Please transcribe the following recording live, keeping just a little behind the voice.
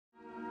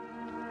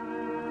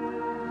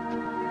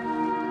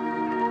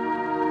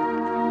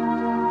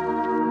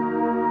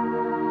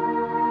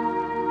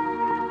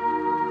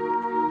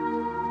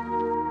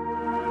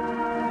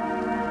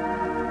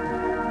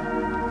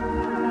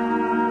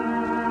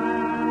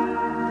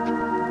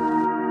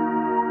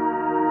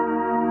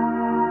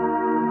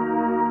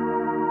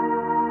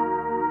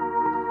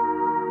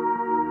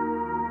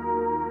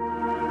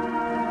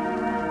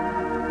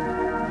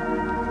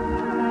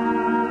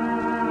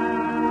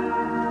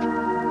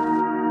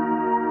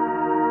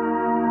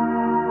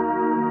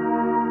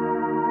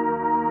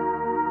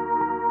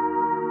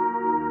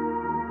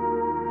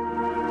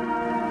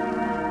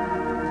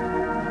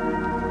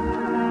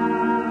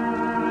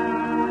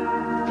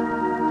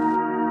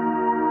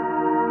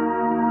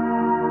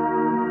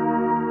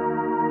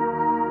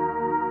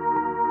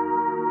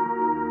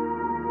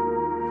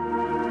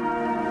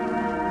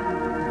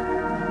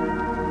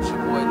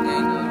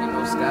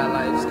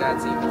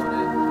Skyteam on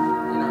it.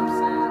 You know what I'm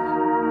saying?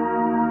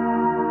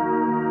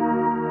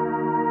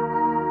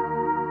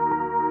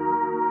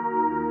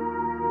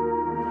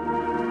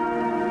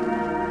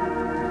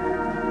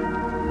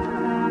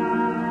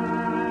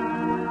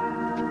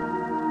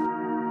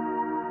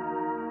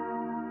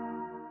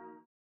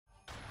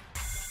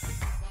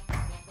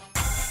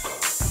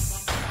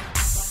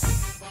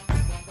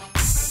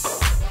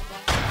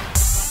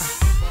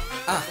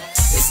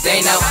 It's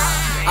Daeno.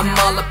 I'm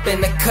all up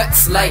in the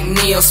cuts like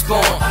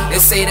Neosporin.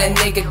 They say that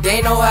nigga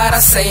Daeno out,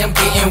 I say I'm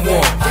getting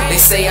warm. They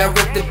say I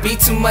ripped the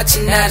beat too much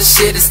and now the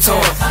shit is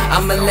torn.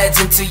 I'm a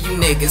legend to you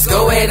niggas,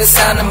 go ahead and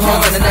sign them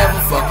home. And I never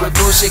fuck with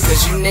bullshit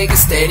cause you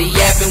niggas steady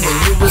yapping. When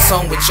you was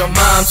home with your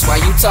moms, why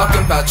you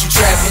talking about you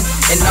trapping?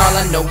 And all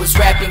I know is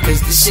rapping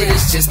cause this shit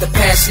is just a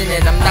passion.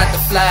 And I'm not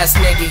the flyest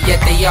nigga, yet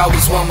they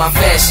always want my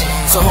fashion.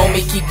 So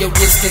homie, keep your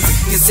distance,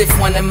 cause if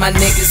one of my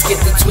niggas get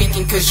the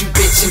tweaking cause you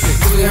bitching,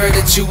 cause we heard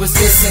that you was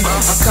missing,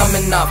 I'm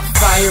coming up,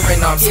 firing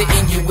arms,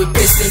 hitting you with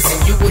pistons.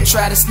 And you will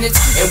try to snitch,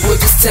 and we'll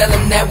just tell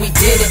them that we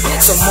did it.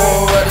 So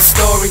moral of the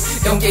story,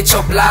 don't get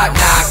your block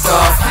knocked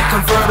off.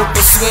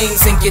 Convertible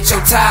swings and get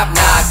your top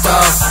knocked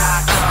off.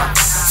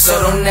 So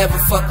don't ever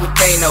fuck with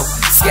Daeno.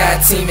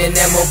 Skyteam and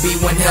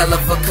M.O.B. one hell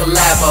of a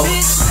collabo.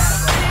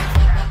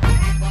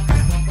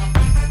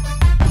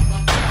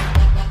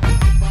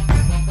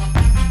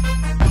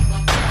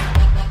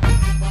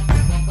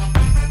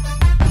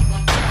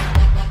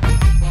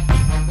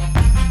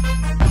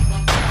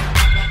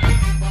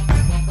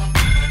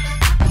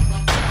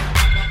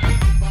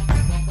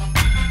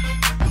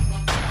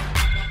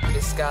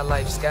 Sky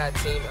Life,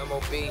 Skyteam,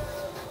 M.O.B.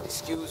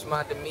 Excuse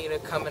my demeanor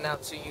coming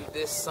out to you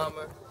this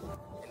summer.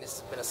 And this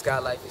has been a Sky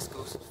Life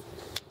exclusive.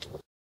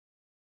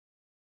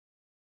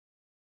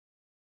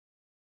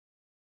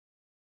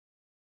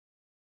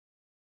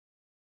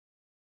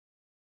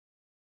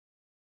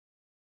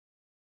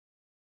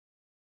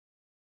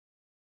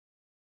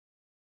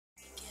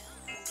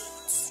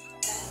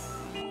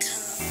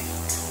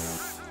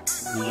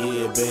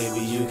 Yeah,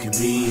 baby, you can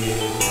be it.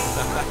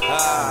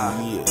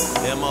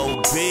 Yeah,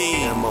 M.O.B.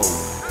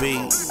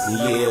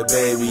 Yeah,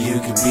 baby, you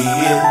can be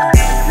it.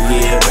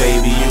 Yeah,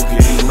 baby, you can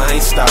be my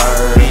star.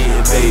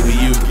 Yeah, baby,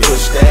 you can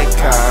push that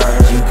car.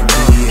 You can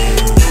be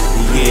it.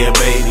 Yeah,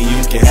 baby,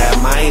 you can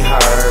have my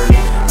heart.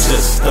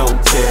 Just don't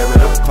tear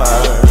it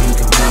apart. You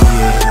can be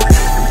it.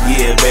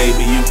 Yeah,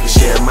 baby, you can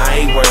share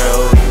my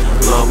world.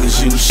 Long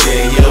as you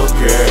share your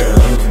girl.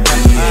 You can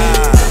be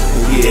it.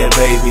 Yeah,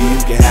 baby, you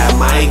can have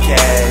my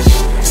cash.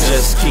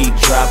 Just keep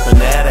dropping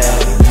that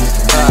ass.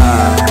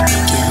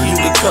 You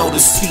the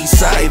coldest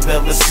piece I've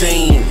ever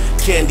seen.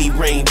 Candy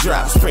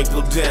raindrops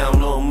sprinkled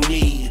down on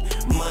me.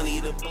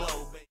 Money to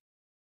blow.